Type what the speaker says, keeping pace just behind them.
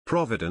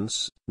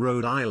Providence,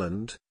 Rhode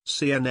Island,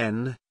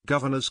 CNN,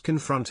 governors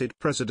confronted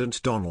President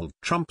Donald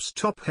Trump's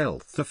top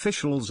health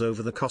officials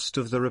over the cost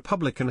of the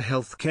Republican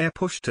health care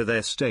push to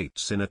their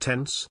states in a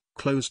tense,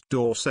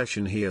 closed-door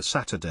session here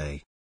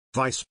Saturday.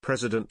 Vice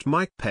President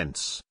Mike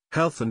Pence,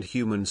 Health and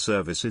Human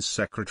Services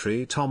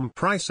Secretary Tom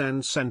Price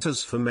and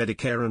Centers for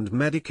Medicare and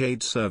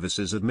Medicaid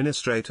Services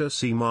Administrator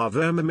Seymour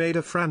Verma made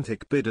a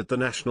frantic bid at the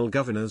National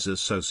Governors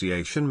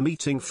Association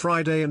meeting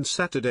Friday and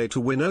Saturday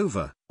to win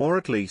over, or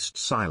at least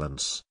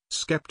silence,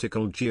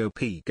 skeptical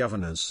GOP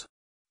governors.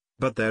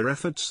 But their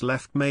efforts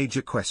left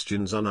major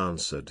questions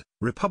unanswered,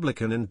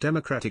 Republican and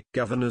Democratic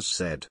governors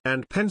said.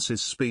 And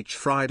Pence's speech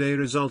Friday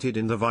resulted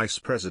in the vice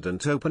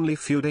president openly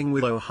feuding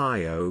with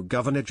Ohio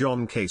Governor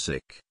John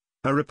Kasich,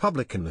 a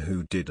Republican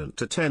who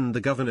didn't attend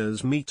the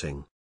governors'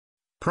 meeting.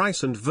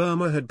 Price and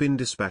Verma had been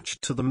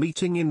dispatched to the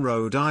meeting in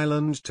Rhode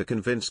Island to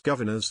convince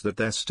governors that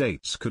their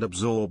states could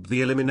absorb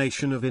the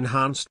elimination of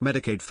enhanced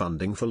Medicaid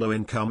funding for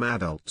low-income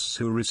adults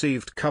who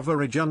received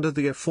coverage under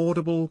the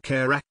Affordable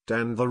Care Act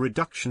and the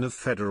reduction of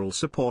federal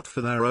support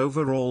for their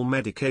overall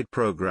Medicaid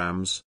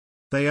programs.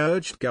 They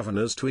urged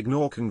governors to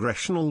ignore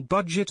Congressional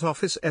Budget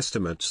Office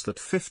estimates that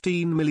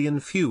 15 million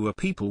fewer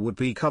people would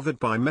be covered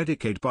by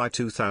Medicaid by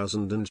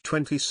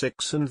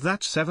 2026 and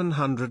that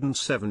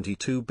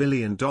 $772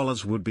 billion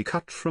would be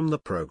cut from the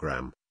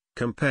program,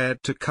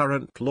 compared to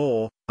current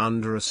law,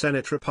 under a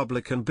Senate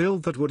Republican bill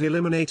that would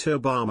eliminate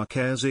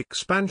Obamacare's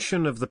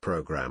expansion of the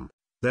program.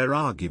 Their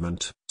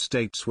argument,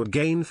 states would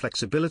gain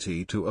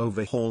flexibility to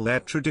overhaul their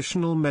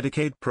traditional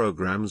Medicaid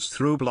programs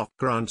through block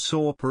grants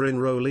or per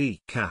enrollee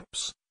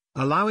caps,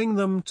 allowing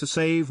them to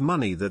save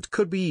money that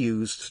could be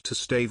used to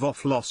stave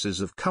off losses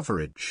of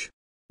coverage.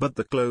 But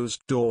the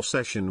closed-door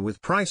session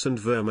with Price and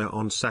Verma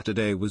on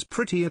Saturday was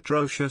pretty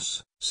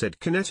atrocious, said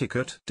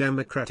Connecticut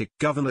Democratic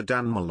Governor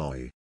Dan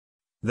Malloy.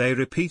 They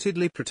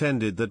repeatedly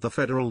pretended that the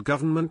federal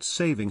government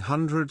saving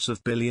hundreds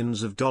of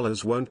billions of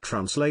dollars won't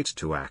translate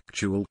to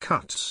actual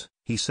cuts,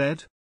 he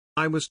said.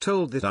 I was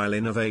told that I'll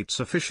innovate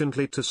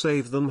sufficiently to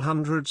save them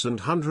hundreds and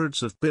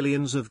hundreds of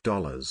billions of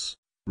dollars.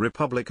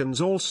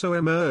 Republicans also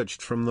emerged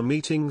from the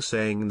meeting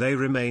saying they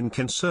remain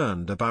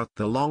concerned about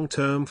the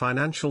long-term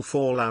financial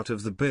fallout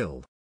of the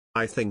bill.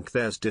 I think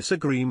there's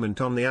disagreement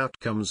on the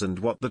outcomes and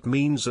what that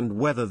means and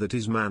whether that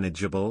is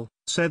manageable,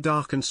 said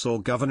Arkansas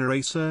Governor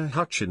Asa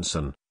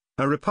Hutchinson,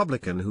 a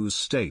Republican whose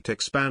state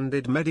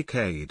expanded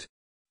Medicaid.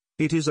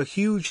 It is a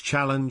huge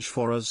challenge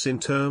for us in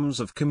terms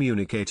of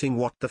communicating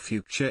what the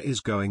future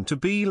is going to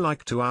be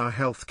like to our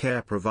health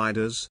care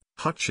providers,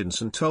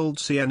 Hutchinson told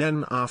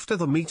CNN after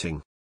the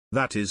meeting.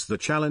 That is the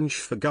challenge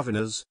for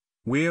governors.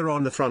 We're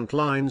on the front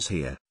lines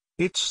here.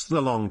 It's the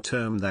long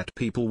term that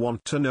people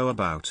want to know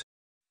about.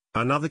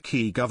 Another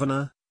key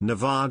governor,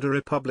 Nevada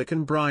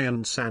Republican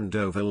Brian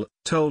Sandoval,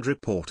 told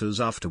reporters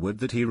afterward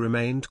that he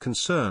remained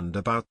concerned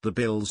about the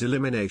bill's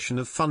elimination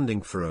of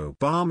funding for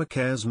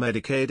Obamacare's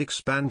Medicaid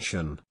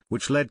expansion,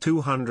 which led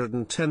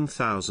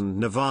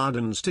 210,000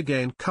 Nevadans to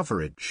gain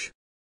coverage.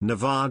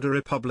 Nevada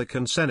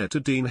Republican Senator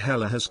Dean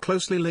Heller has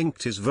closely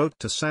linked his vote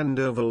to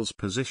Sandoval's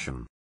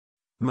position.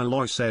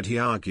 Malloy said he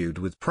argued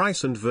with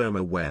Price and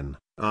Verma when,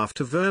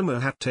 after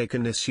Verma had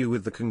taken issue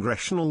with the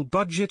Congressional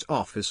Budget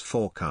Office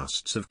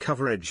forecasts of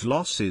coverage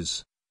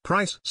losses,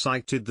 Price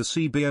cited the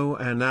CBO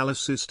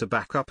analysis to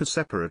back up a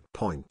separate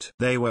point.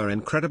 They were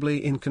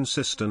incredibly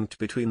inconsistent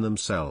between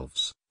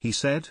themselves, he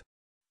said.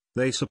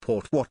 They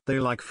support what they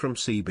like from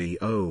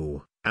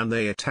CBO, and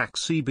they attack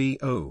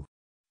CBO.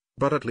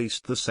 But at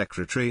least the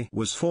secretary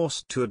was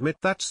forced to admit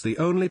that's the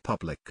only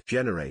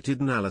public-generated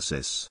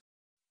analysis.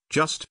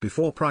 Just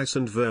before Price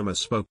and Verma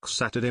spoke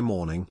Saturday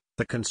morning,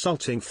 the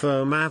consulting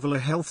firm Avila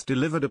Health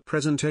delivered a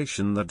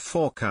presentation that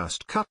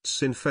forecast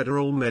cuts in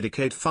federal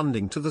Medicaid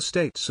funding to the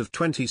states of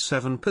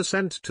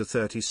 27% to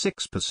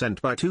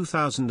 36% by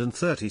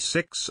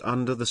 2036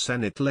 under the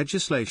Senate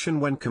legislation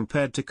when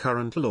compared to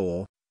current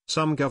law.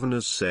 Some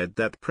governors said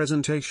that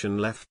presentation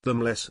left them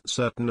less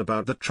certain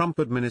about the Trump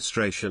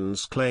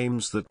administration's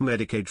claims that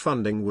Medicaid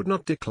funding would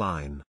not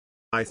decline.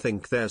 I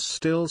think there's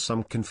still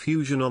some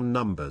confusion on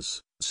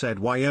numbers, said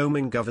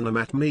Wyoming Governor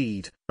Matt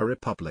Mead, a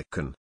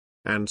Republican.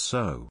 And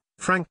so,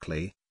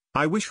 frankly,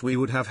 I wish we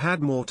would have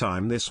had more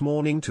time this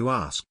morning to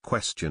ask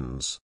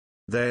questions.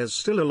 There's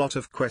still a lot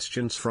of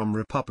questions from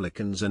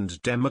Republicans and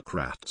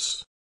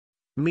Democrats.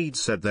 Mead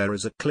said there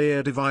is a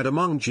clear divide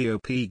among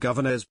GOP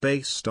governors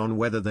based on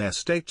whether their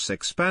states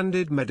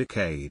expanded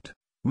Medicaid.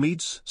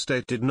 Mead's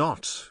state did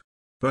not.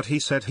 But he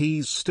said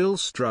he's still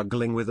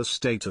struggling with a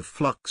state of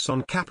flux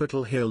on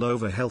Capitol Hill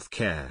over health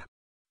care.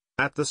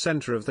 At the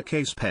center of the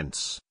case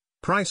Pence,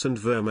 Price and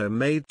Verma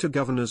made to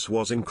governors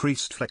was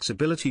increased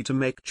flexibility to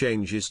make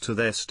changes to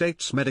their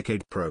states'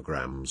 Medicaid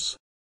programs.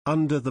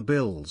 Under the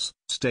bills,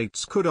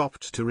 states could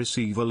opt to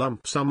receive a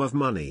lump sum of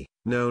money,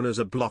 known as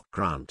a block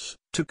grant,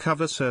 to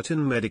cover certain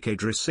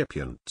Medicaid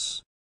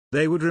recipients.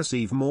 They would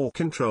receive more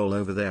control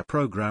over their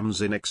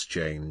programs in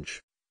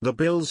exchange. The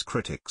bill's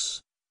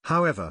critics,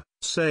 however,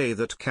 say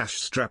that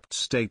cash-strapped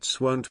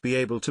states won't be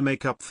able to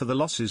make up for the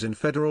losses in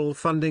federal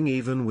funding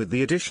even with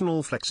the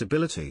additional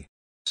flexibility.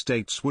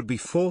 States would be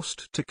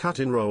forced to cut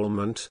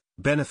enrollment,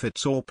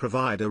 benefits or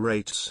provider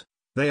rates,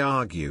 they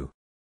argue.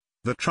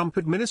 The Trump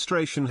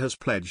administration has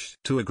pledged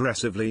to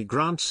aggressively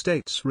grant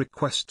states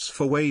requests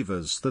for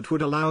waivers that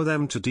would allow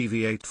them to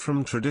deviate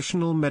from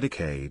traditional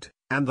Medicaid,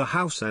 and the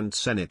House and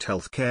Senate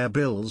health care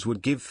bills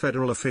would give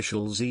federal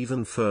officials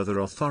even further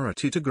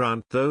authority to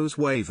grant those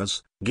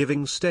waivers,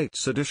 giving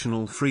states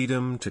additional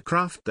freedom to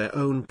craft their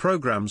own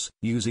programs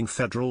using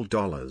federal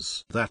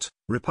dollars. That,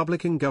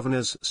 Republican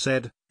governors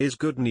said, is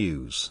good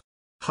news.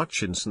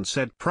 Hutchinson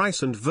said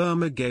Price and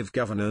Verma gave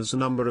governors a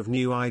number of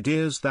new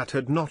ideas that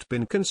had not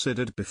been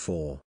considered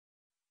before.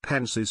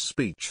 Pence's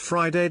speech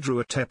Friday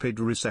drew a tepid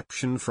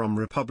reception from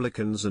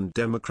Republicans and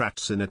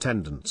Democrats in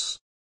attendance.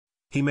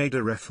 He made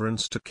a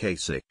reference to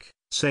Kasich,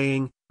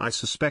 saying, "I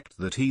suspect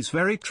that he's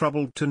very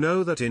troubled to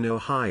know that in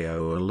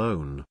Ohio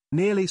alone,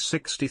 nearly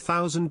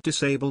 60,000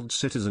 disabled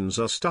citizens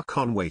are stuck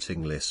on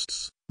waiting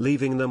lists,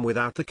 leaving them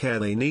without the care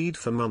they need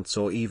for months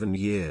or even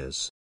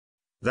years."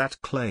 That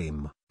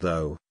claim,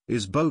 though,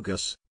 is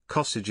bogus,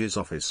 Kosich's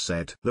office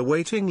said. The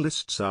waiting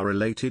lists are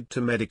related to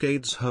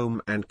Medicaid's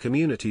home and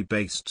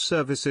community-based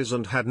services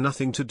and had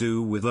nothing to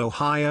do with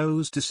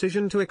Ohio's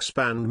decision to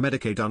expand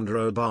Medicaid under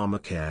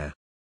Obamacare.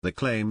 The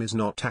claim is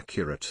not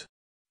accurate.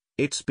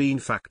 It's been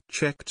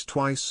fact-checked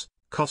twice,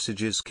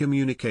 Kosich's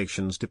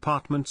communications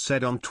department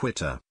said on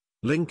Twitter,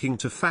 linking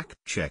to fact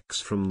checks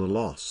from the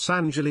Los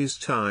Angeles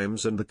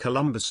Times and the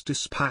Columbus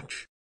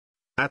Dispatch.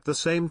 At the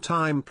same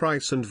time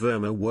Price and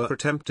Verma were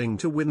attempting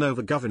to win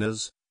over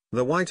governors,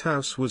 the White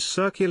House was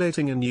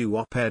circulating a new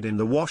op-ed in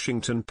the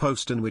Washington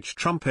Post in which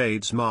Trump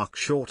aides Mark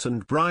Short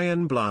and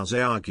Brian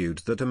Blasey argued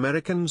that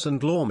Americans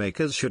and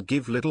lawmakers should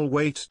give little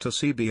weight to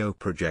CBO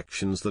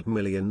projections that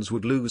millions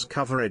would lose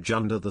coverage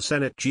under the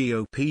Senate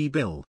GOP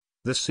bill.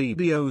 The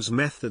CBO's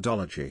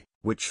methodology,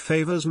 which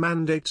favors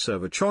mandates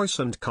over choice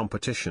and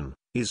competition,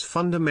 is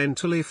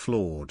fundamentally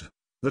flawed,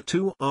 the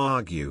two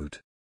argued.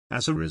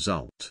 As a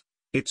result,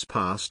 its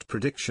past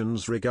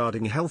predictions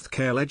regarding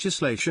healthcare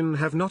legislation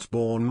have not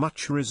borne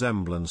much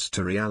resemblance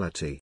to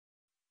reality.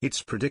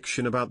 Its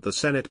prediction about the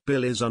Senate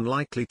bill is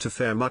unlikely to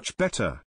fare much better,